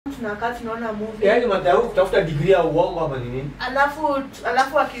tunakaa tunaona movie. Yaani madau kutafuta degree ya uongo hapa ni nini?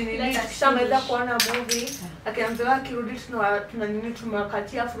 Alafu akinini kishamaliza kuona movie, akianza kirudi tuna nini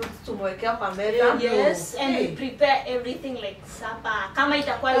tumekatia fruits tumewekea kwa meza. Yes, and we prepare everything like supper. Kama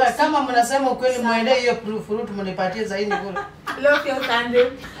itakuwa kama mnasema ukweli muende hiyo fruit mnipatie zaidi kula. Leo sio Sunday.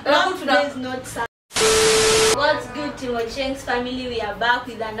 Alafu today is not Sunday. What's good to OCHIENG'S family? We are back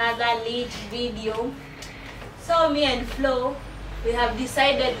with another lit video. So me and Flo, we have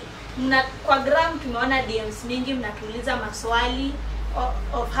decided kwa gram tumeona DMs mingi mnatuuliza maswali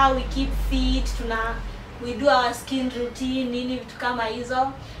of how we keep fit, we do our skin routine, nini vitu kama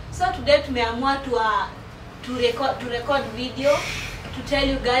hizo. So today tumeamua to record video to tell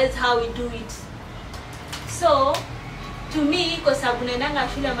you guys how we do it. So to me, kwa sababu naendanga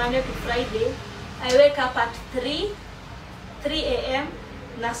shule Monday to Friday, I wake up at 3 a.m.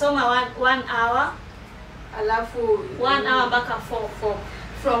 nasoma 1 hour, alafu 1 hour mpaka 4.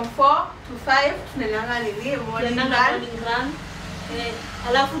 From 4 to 5 tunalanga nini morning run.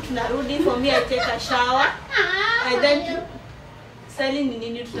 Alafu tunarudi, for me I take a shower. I then selling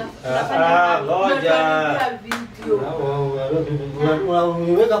nini tunafanya video.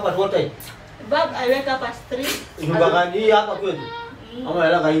 You wake up at what time? Bob, I wake up at 3. Nyumbani hapa kwetu. Ama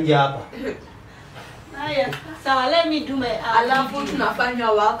yala nje hapa. So let me do my alafu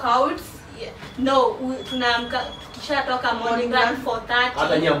tunafanya workouts. Yeah. No, tunaamka tukishatoka morning run 4:30.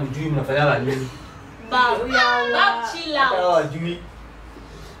 Hata nyinyi mjui mnafanya nini? Bob chill out. Hata wajui.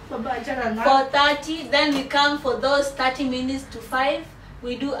 4:30, then we come for those 30 minutes to 5.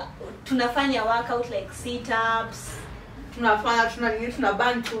 Tunafanya workout like sit-ups. Tuna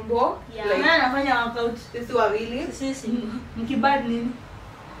burn tumbo. Yeah. Like anafanya workout sisi wawili. Sisi mkibad nini?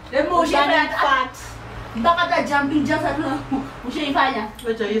 Demo ushafanya fat. Mpaka ta jumping just ushaifanya.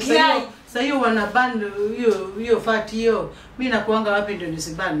 Wacha hiyo sasa hiyo wana band hiyo fat hiyo. Mimi nakuanga wapi ndio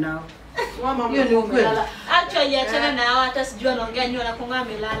nisiband nao. Hiyo ni ukweli. Actually achana na hao, hata sijui anaongea nini, wanakonga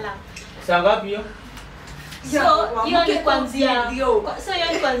amelala. Saa ngapi hiyo? So hiyo ni kuanzia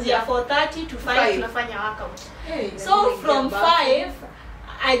 4:30 to 5 tunafanya workout. So from 5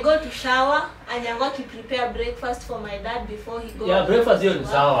 I go to shower and I go to prepare breakfast for my dad before he goes. Yeah, breakfast hiyo ni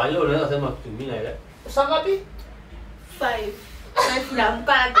sawa. Hiyo unaweza sema kitu kingine ile. Saa ngapi? 5 na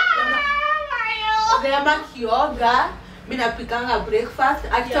mpaka kama kioga mimi napikanga breakfast.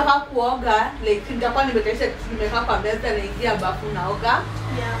 Akitoka kuoga like nitakuwa nimekaa kwa meza na ingia bafu naoga.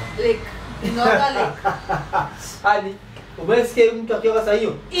 Yeah. Like ninaoga like hadi umesikia mtu akioga saa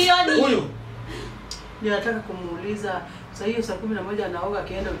hiyo? Hiyo ni huyu. Ninataka kumuuliza saa hiyo saa 11 anaoga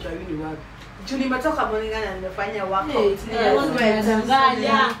akienda uchawini wapi? Juni nimetoka morning na nimefanya workout.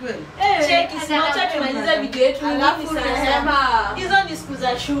 Check isinacha tumaliza video yetu ni sasa. Hizo ni siku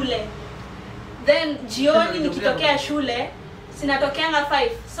za shule. Then jioni nikitokea shule sinatokeanga 5.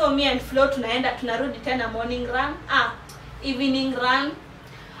 So me and Flo tunarudi tena morning run, evening run.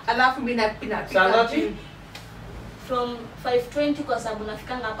 Alafu mimi napika from 5:20 kwa sababu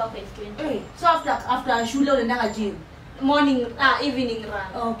nafikanga hapa 5:20. So after shule unaenda gym? Morning evening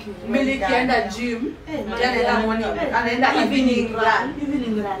run. Okay. Mimi nikienda gym, anaenda morning, anaenda evening run.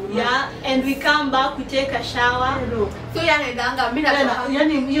 Yeah, and we come back, we take a shower. So yanaendanga mimi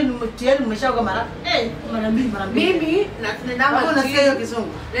yani hiyo ni mtiani umeshaoga mara mbili. Mimi na tunaendanga hiyo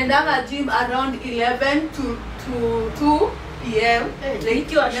kizungu. Naendanga gym around 11 to 2 p.m.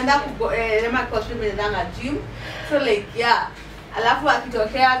 Like naenda lema kwa shule naendanga gym. So like yeah. Alafu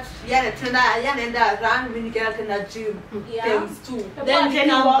akitokea yanaenda run, mimi nikienda tena gym times 2. Then we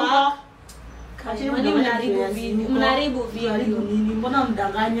come back. Mnaribu video. Nini? Mbona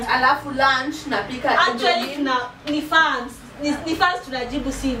mdanganya? Alafu lunch napika. Actually ni fans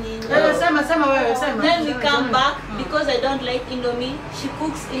tunajibu si nini. Sema wewe sema. Then we come back because I don't like Indomie. She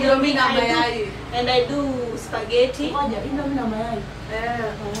cooks Indomie na mayai. And I do spaghetti. Indomie na mayai.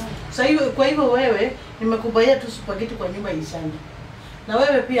 Sasa hiyo kwa hivyo wewe nimekubaia tu spaghetti kwa nyumba ishani. Na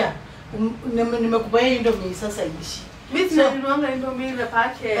wewe pia nimekubaia Indomie sasa ishi. Mimi tunanuanga Indomie ile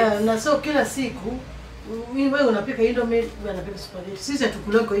packet. Na so kila siku wewe unapika Indomie, wewe unapika spaghetti. Sisi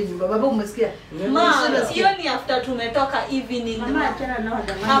hatukula kwa hii nyumba. Baba umesikia? Hiyo ni after tumetoka evening. Mama achana na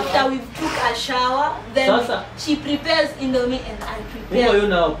wadanganya. After we took a shower, then she prepares Indomie and I prepare. Who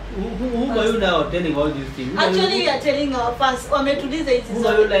are you now telling all these things? Actually we are telling our fans. Wametuliza hizi zote. Who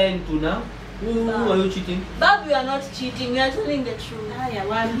are you lying to now? Who are you cheating? But we are not cheating. We are telling the truth. Haya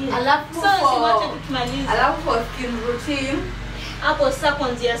waambie. Alafu for skin routine hapo sasa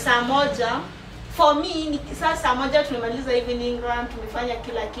kuanzia saa 1. For me saa 1 tumemaliza evening run, tumefanya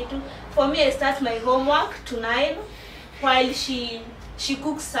kila kitu. For me I start my homework to 9 while she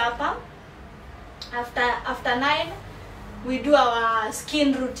cooks supper. After 9 We do our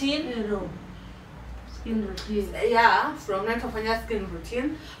skin routine. Skin routine. Yeah, from night tunafanya skin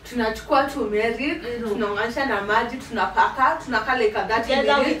routine. Tunachukua turmeric, tunaunganisha na maji, tunapaka, tunaka like 30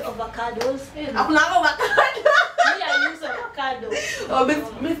 Together with minutes. avocados. Hakuna avocado. Me, I use avocado. Oh,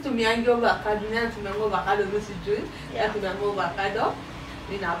 mimi tumiangi avocado, nina tumiangi avocado mimi sijui. Ya tumiangi avocado.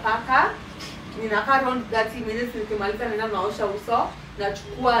 Ninaka around 30 minutes nikimaliza nenda naosha uso,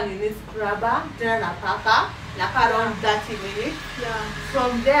 nachukua nini scrubber, tena napaka, naka around 30 minutes. Yeah.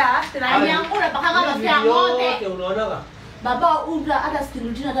 From there, tena Yangu unapaka mafuta ya ng'ombe. Yote unaonaga? Baba unga hata skin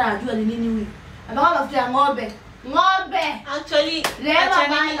routine hata anajua ni nini huyu. Anapaka mafuta ya ng'ombe. Ng'ombe. Actually, Never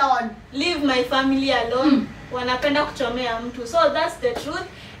mind. leave my family alone. Wanapenda kuchomea mtu. So that's the truth.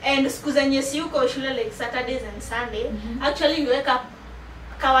 And siku zenye si uko shule like Saturdays and Sunday, actually we wake up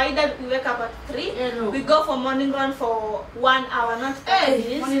kawaida we wake up at 3. We go for morning run for 1 hour, not 30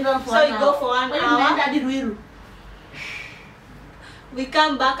 minutes. So we go for 1 hour. We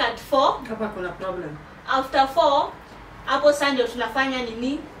come back at 4. Hapa kuna problem. After 4, hapo Sunday tunafanya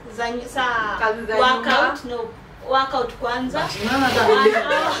nini? Kazi za Workout, no. Workout kwanza.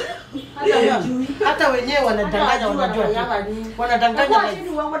 Hata wenyewe wanadanganya wanajua. Wanadanganya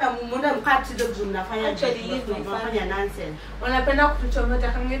Actually leave my family. wanapenda kutuchomea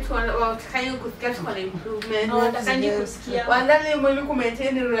takangetu watakangi kusikia tuko na improvement. Watakangi kusikia. Wandani mwili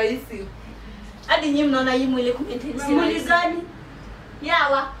kumaintain rahisi. Hadi nyinyi mnaona hii mwili kumaintain si Mwili rahisi. gani?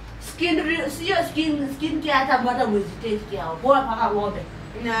 Yawa. Skin care hata mbata mwezi test yao. Bora paka ng'ombe.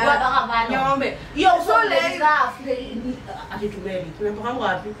 Bora paka vano. Ng'ombe. Hiyo So like atitumeli. Tunapaka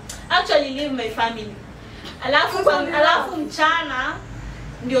wapi? Actually leave my family. Alafu mchana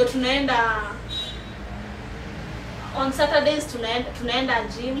ndio tunaenda on Saturdays tunaenda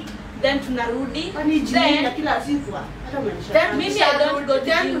gym, then tunarudi. Then kila siku hata mwisho. then Mimi I don't go to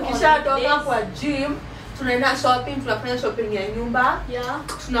gym on tukishatoka weekdays. kwa gym tunaenda shopping, tunafanya shopping ya nyumba. Yeah.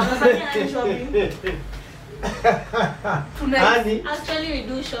 Tunafanya shopping. Actually we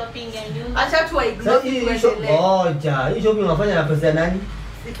do shopping ya nyumba. Acha tu ignore tuendelee. Oja, hii shopping unafanya na pesa nani?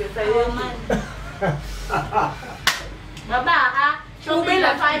 Si pesa Our yetu. man. Baba Shopping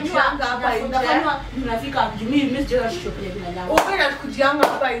inafanywa hapa nje. Tunafika mimi sio shopping bila nyama. Upenda kujianga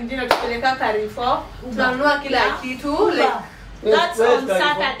hapa nje na tupeleka Carrefour. Tunanunua kila kitu. Like That's on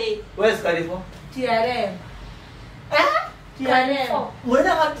Saturday. Where's Carrefour? TRM. Carrefour.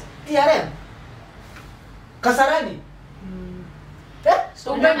 Unaenda kwa TRM? Kasarani?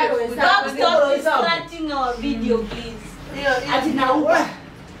 so upenda Stop distracting our video, please. Ati naupa.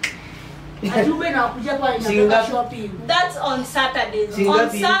 Atube na kuja kwa ina shopping. That's on Saturdays. On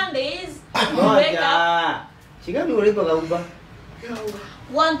Singapi? Sundays, we wake up Oja. Shingapi unalipa kauba?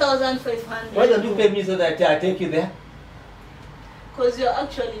 1,500. Why don't you pay me so that I take you there? Because you're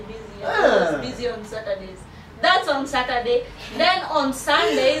actually busy. You're always busy on Saturdays. That's on Saturday. Then on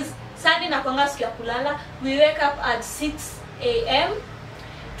Sundays, Sunday nakwanga siku ya kulala, we wake up at 6 a.m.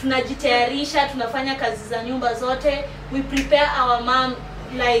 Tunajitayarisha, tunafanya kazi za nyumba zote. We prepare our mom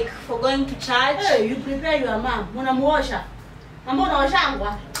like for going to church. Hey, you prepare your mom. Unamuosha. Mama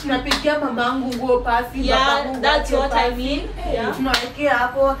unaoshangwa. tunapigia mamangu nguo pasi, Yeah, babangu that's nguo what I pasi. mean. Yeah. Tunawekea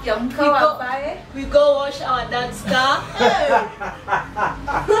hapo akiamka wabae. We go wash our dad's car.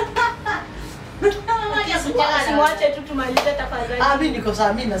 Simwache tu tumalize tafadhali. Mimi niko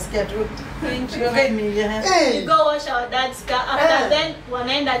sawa, mimi nasikia tu. Thank you. Okay, mimi. We go wash our dad's car. After then,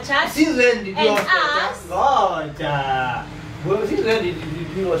 wanaenda church. Since when did you And wash that? us- Oja. Well, since when did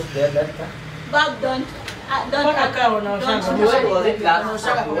you wash that car? Bob, don't Mbona kaa unaoshanga? When was it last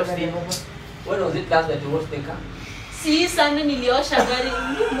Unaoshanga that you kwa washed gari it? yako. When was it last that you washed the car? Si Sunday niliosha gari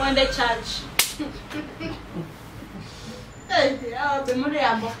mwende church. Bemode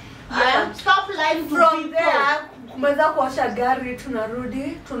yambo. Yeah. Stop lying to From people. there kumeweza kuosha gari,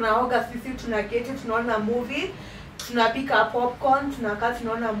 tunarudi, tunaoga sisi, tunaketi, tunaona movie, tunapika popcorn, tunakaa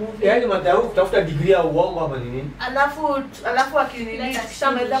tunaona movie. Yaani madau kutafuta degree ya uongo ama nini? Alafu akinini Let us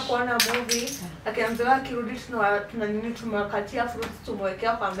tukishamaliza finish. kuona movie, akianza akirudi tuna nini, tumewakatia fruits,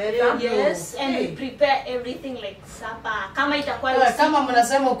 tumewekea kwa meza. Yes, and we prepare everything like supper. Kama itakuwa Kama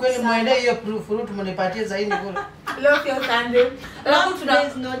mnasema ukweli muende hiyo fruit mnipatie zaidi kule. Leo sio Sunday. Alafu today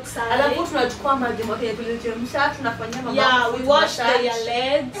is not Sunday. alafu tunachukua maji moto ya tulichemsha, tunafanyia mama. Yeah, we wash their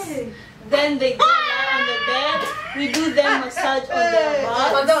legs. Then they go lie on the bed. We do them massage on their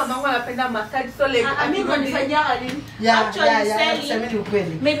Kwanza butts. mamangu anapenda massage, so like Mimi nifanyia nini? Actually, Sally, semeni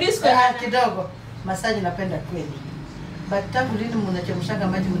ukweli. maybe siku Kidogo. Masaji napenda kweli. But tangu lini mnachemshanga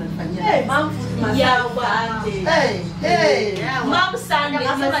maji mnanifanyia? mom food Yeah, massage. Hey. Mom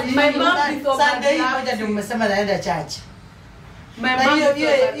Sunday. My mom is over Sunday there. moja ndio mmesema naenda church. My mom is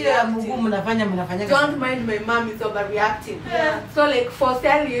overreacting. Don't mind my mom is overreacting. So like for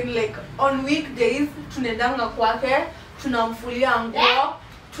selling, like on weekdays tunendanga kwake, tunamfulia nguo,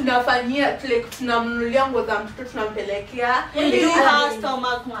 tunafanyia like tunamnunulia nguo za mtoto tunampelekea. We do her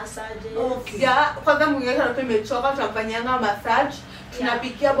stomach massages. Okay. Yeah, kwanza mwingine anapemechoka tunafanyanga massage.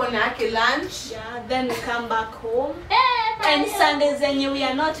 Tunapikia bwana yake lunch. Yeah, then we come back home. And Sundays when we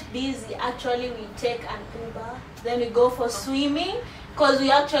are not busy, actually we take an Uber. Then we go for swimming because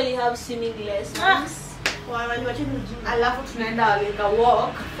we actually have swimming lessons. Alafu tunaenda like a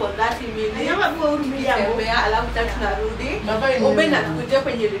walk for 30 minutes. Tembea alafu tunarudi. Ube na tukuje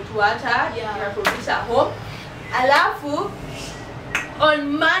kwenye lituata, tunaturudisha home. Alafu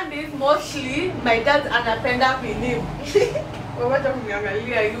on Mondays mostly my dad anapenda kuinip. Wacha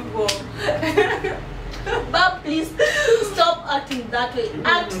kuniangalia yuko. But please stop acting that way.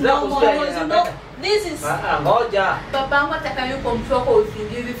 Act normal because you know this is ngoja. Babangu atakani kwa mtoko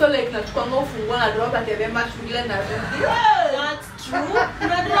usingizi. So like nachukwanga ufunguo na drop aterema shule na rudi. That's true.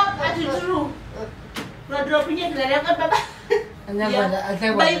 Na drop inye tunaleka baba.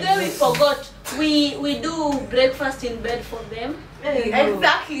 By the way, we forgot. We do breakfast in bed for them.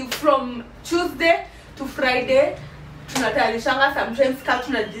 Exactly, from Tuesday to Friday. Tunatayarishanga sometimes kama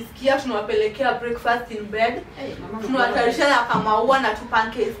tunajisikia tunawapelekea breakfast in bed. Tunawatayarisha kama maua na tu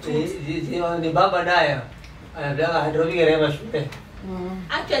pancakes tu. Ni baba naye. Anataka hydropic rema shule.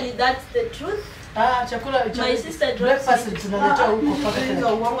 Actually that's the truth. Chakula my sister breakfast tunaletea huko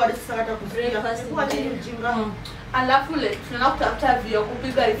alafu le tunaenda kutafuta video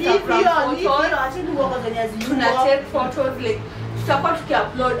kupiga Instagram photos. Tuna take photos like tutakuwa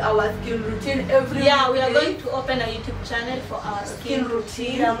tuki-upload our skin routine every week. We are going to open a YouTube channel for our skin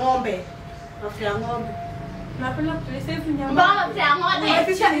routine. Ya ng'ombe. Afya ng'ombe. Napenda kulisave nyama. Afya ng'ombe.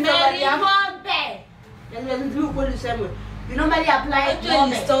 Sisi ni ng'ombe. You normally apply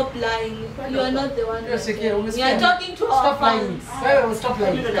actually stop lying. You are not the one. We are talking to our fans. Stop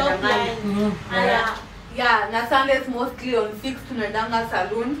lying. Stop lying. Yeah, na Sundays mostly on 6 tunaendanga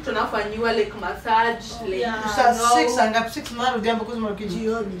saloon, tunafanyiwa like massage, like 6 mara jambo kuzima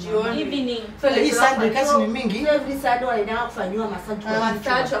jioni. Evening. So like hii Sunday kazi ni mingi. Every Sunday wanaenda kufanywa massage.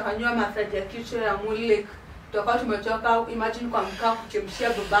 Wafanywa massage ya kichwa ya mwili like tutakuwa tumetoka imagine kwa mkaa kuchemshia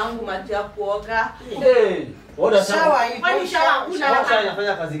babangu maji ya kuoga. What shower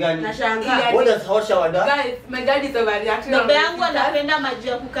inafanya kazi gani? Nashangaa. What does hot shower do? Guys, my dad is overreacting. Baba yangu anapenda maji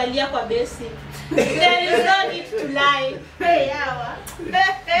ya kukalia kwa basic. There is no need to lie.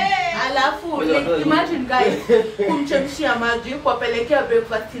 Alafu like imagine guys, kumchemshia maji, kuwapelekea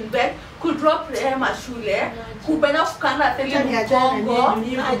breakfast in bed, kudrop rehema shule, kupenda kukanda tele mkongo,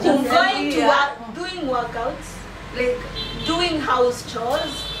 going to work, doing workouts, like doing house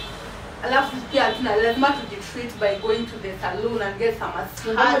chores. Alafu pia tuna lazima tujitreat by going to the salon and get some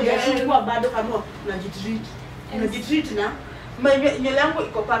massage. Kwa bado kama unajitreat na nywele yangu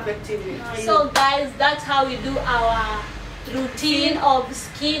iko perfect hivi. So guys, that's how we do our routine of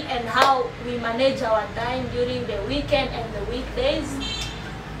skin and how we manage our time during the weekend and the weekdays.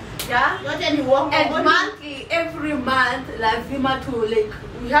 Yeah, and monthly, every month lazima to like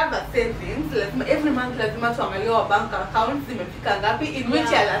we have a savings. Every month lazima tuangalie our bank accounts zimefika ngapi, in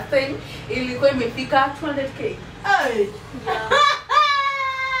which ya last time ilikuwa imefika 200k.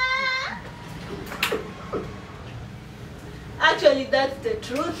 Actually, that's the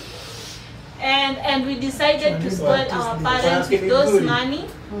truth. And we decided to spoil our parents with those money.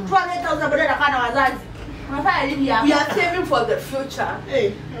 200,000 badala kana wazazi. We are saving for the future.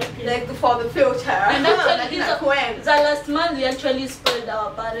 Like for the future. And actually, the last month we actually spoiled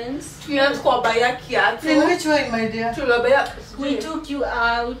our parents. In which way, my dear? We took you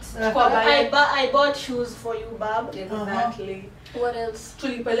out. I bought shoes for you, Bab. Exactly. What else?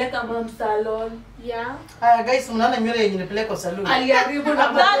 Tulipeleka mom salon. Yeah. Guys, mnaona nywele yenye nilipeleka salon.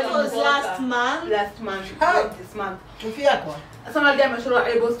 That was last month. Last month. Not this month. Ufiakwa. Sana dia mashoro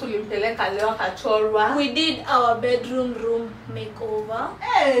able tulimpeleka leo akachorwa. We did our bedroom room makeover.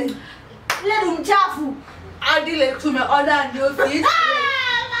 Leo mchafu. Adi like tumeorder new seats.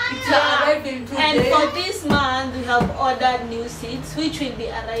 It's arriving today. And for this month we have ordered new seats which will be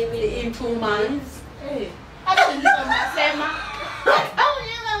arriving in 2 months. Hata unasema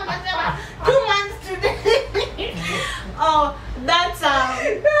 2 months today. Oh, that's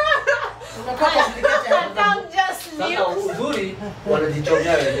I'm just sasa uzuri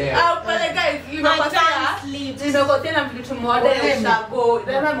wanajichomea wenyewe. But guys, nimekotea na vitu tumeorder ya ushago.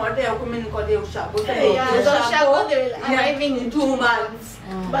 Ndio nimeorder ya 10 nikode ushago. So ushago they will arriving in 2 months.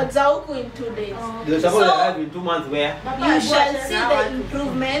 but za huku in 2 days. Ndio sababu ya in 2 months where You shall see the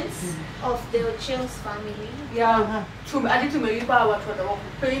improvements of the OCHIENG'S family. Yeah, hadi tumelipa watu wa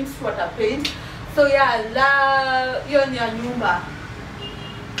paint, water paint. So yeah, hiyo ni ya nyumba.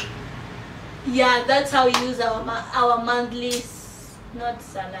 Yeah, that's how we use our monthly, not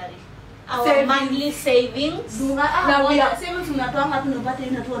salary. Our Savings. monthly savings. Now we are savings unatoanga tunapata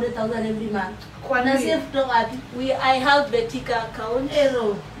ina 200,000 every month. Kwa Na nini? save kutoka wapi? I have Betika account.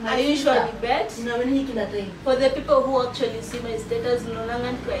 Ero. I usually bet. Unawini kila time. For the people who actually see my status,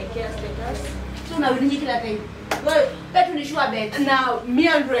 nonangan kuwekea status. So unawini kila time. Wewe betu ni sure bet. Now, me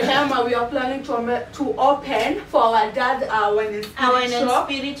and Rehema, we are planning to open for our dad when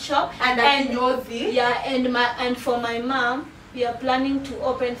Spirit shop. And Kinyozi. Yeah, and for my mom, we are planning to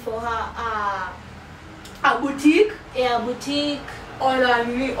open for her A boutique. a boutique Or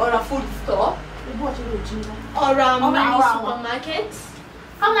a food store. Hebu acha hiyo ujinga. or a mini Awa. supermarket.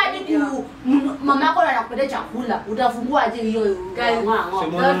 Kama hadi mama yako anakupatia chakula, utafungua aje hiyo Guys,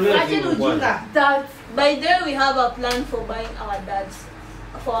 acha hiyo ujinga. That's By the way, we have a plan for buying our dad's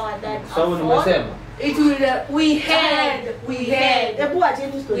a sababu phone. nimesema it will. We had Hebu acha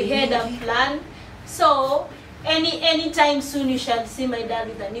hiyo story. we had a plan. So anytime soon you shall see my dad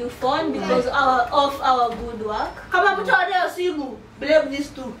with a new phone because of our good work. Kama mtu anadai simu, blame this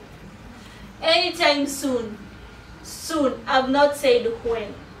too. Anytime soon. I've not said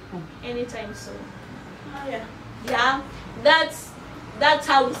when. Anytime soon. Yeah, that's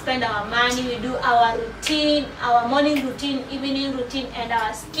how we spend our money. We do our routine, our morning routine, evening routine, and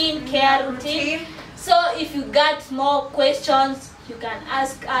our skincare routine. So if you got more questions, you can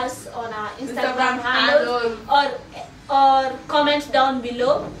ask us on our Instagram handle or comment down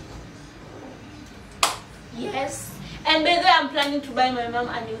below. Yes. And by the way, I'm planning to buy my mom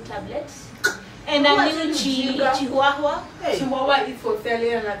a new tablet and a new chihuahua. Chihuahua is for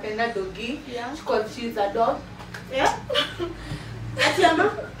selling and anapenda doggy. Yeah. Because she's a dog. Yeah? Ati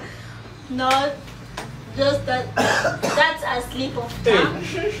ama? No, just that's a slip of tongue.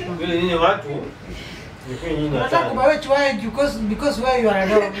 vile nyinyi watu ni nyinyi Nataka hatari. kubawe chwae because where you are a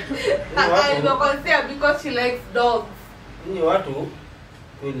dog. I will consider because she likes dogs. Nyinyi watu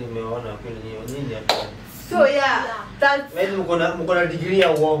kweli nimeona kweli nyinyi hatari. So yeah, that's Yaani mko na degree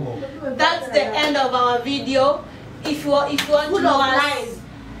ya uongo. That's the end of our video. If you want to Full know of us, lies.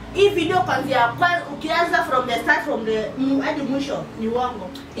 Hii video kwanza ukianza from the start from the hadi mwisho ni uongo.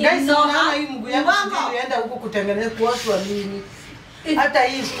 Guys, ignore unaona her. hii mguu yangu sijui ilienda huko kutengeneza kuoshwa lini. Hata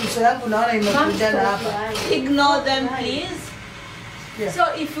hii uso yangu naona imekuja hapa. Ignore them, please. Yeah. So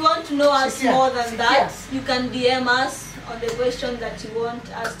if you want to know us Sikia, more than sikia. that, you can DM us on the question that you want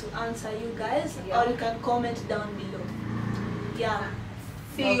us to answer you guys, or you can comment down below. Yeah,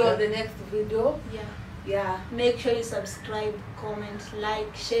 see you on the next video. yeah. Yeah. Make sure you subscribe, comment,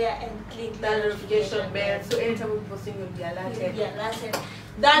 like, share, and click That notification bell. So anytime we posting you'll be alerted. Yeah, that's it.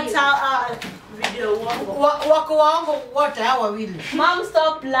 That's how our Video uongo. Wako waongo wote hawa wawili. mom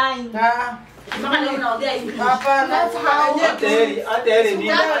stop lying. Mpaka leo unaongea hivi. Hapana. That's how-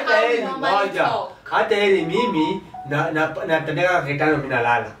 Hata heri mimi natendeka kitano mimi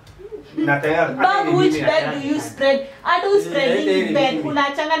nalala. Bab, which bed do you spread? I do spread in bed.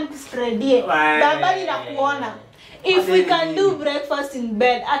 Unachanga nikuspreadie. Baba ninakuona. If we can do breakfast in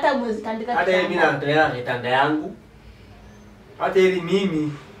bed, hata mwezi tandika Hata heri mimi natendeka kitanda yangu. Hata heri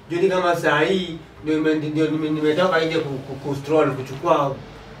mimi ndio kama saa hii ndio nimetoka nje kustroll kuchukua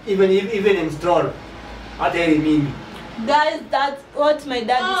even in stroll. Hata heri mimi. Guys, that's what my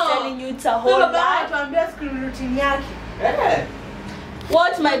dad is telling you. It's a whole lie. Tuambia screen routine yake.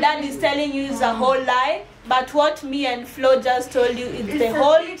 What my dad is telling you is a whole lie. But what me and Flo just told you is the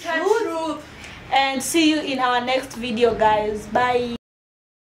whole truth. And see you in our next video, guys. Bye.